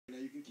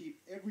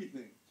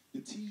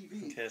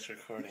TV, okay, it's the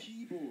recording.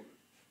 keyboard,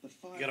 the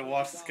You gotta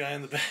watch this guy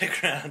in the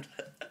background.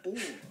 Or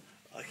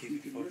I'll keep you you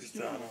can risk focused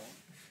it on all him.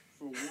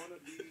 for one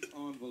of these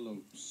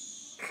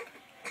envelopes.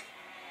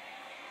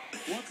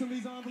 What's in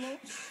these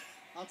envelopes?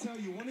 I'll tell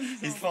you, one of these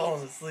He's envelopes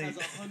falling asleep.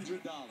 has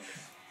 $100.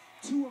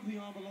 Two of the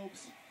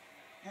envelopes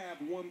have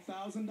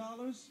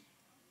 $1,000,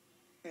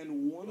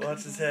 and one Watch of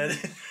his these head.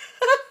 envelopes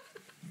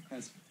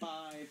has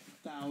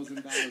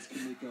 $5,000,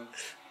 Kamiko.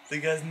 The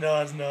guy's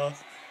nods no.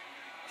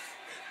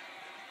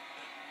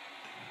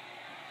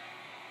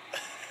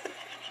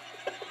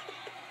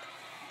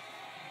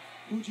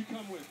 Who'd you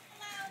come with?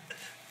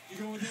 You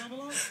going with the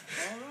envelope?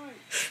 All right.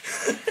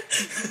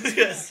 The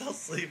guy's still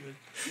sleeping.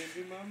 Give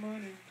me my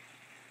money.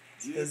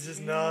 He's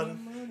just nodding.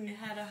 You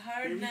had a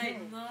hard night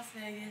in Las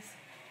Vegas.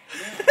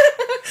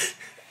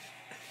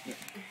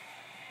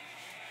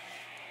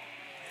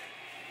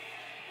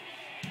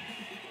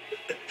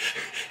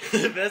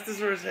 The best is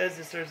where his head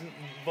just starts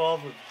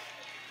evolving.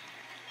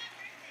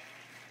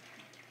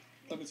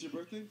 It's your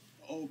birthday?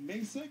 Oh, May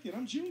 2nd.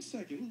 I'm June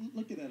 2nd.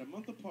 Look at that. A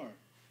month apart.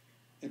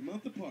 A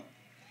month apart.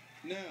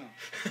 Now,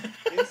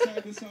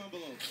 inside this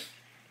envelope,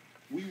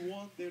 we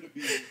want there to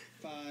be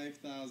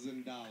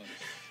 $5,000.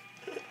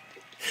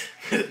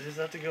 Just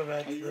have to go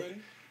back. Are you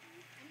ready?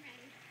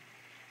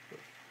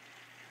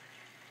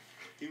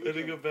 Let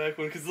me go back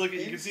one, because look,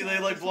 you can see they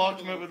like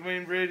blocked him out with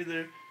Wayne Brady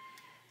there.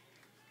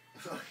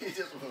 He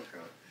just woke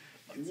up.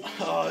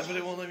 Oh, but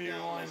it won't let me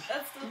rewind.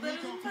 That's still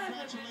better than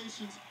 500.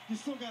 Congratulations. You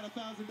still got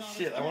 $1,000.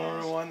 Shit, I want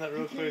to rewind that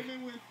real quick. Came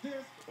in with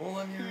this. Won't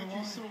let me Thank you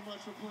rewind. so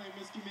much for playing,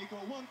 Miss Kamiko.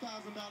 $1,000.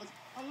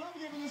 I love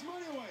giving this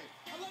money away.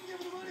 I love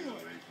giving the money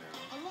away.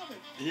 I love it.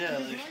 Yeah,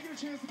 Because like, when I get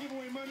a chance to give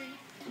away money,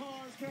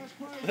 cars, cash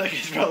prizes. that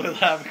guy's probably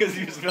laughing because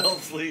he was fell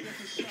asleep.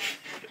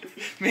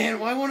 Man,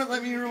 why won't it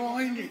let me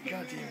rewind it?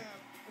 God damn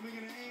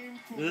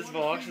it. This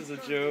box is a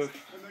joke.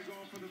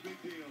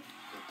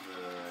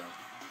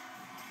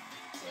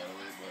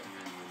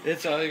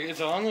 It's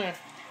on there.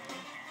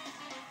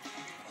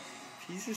 Piece of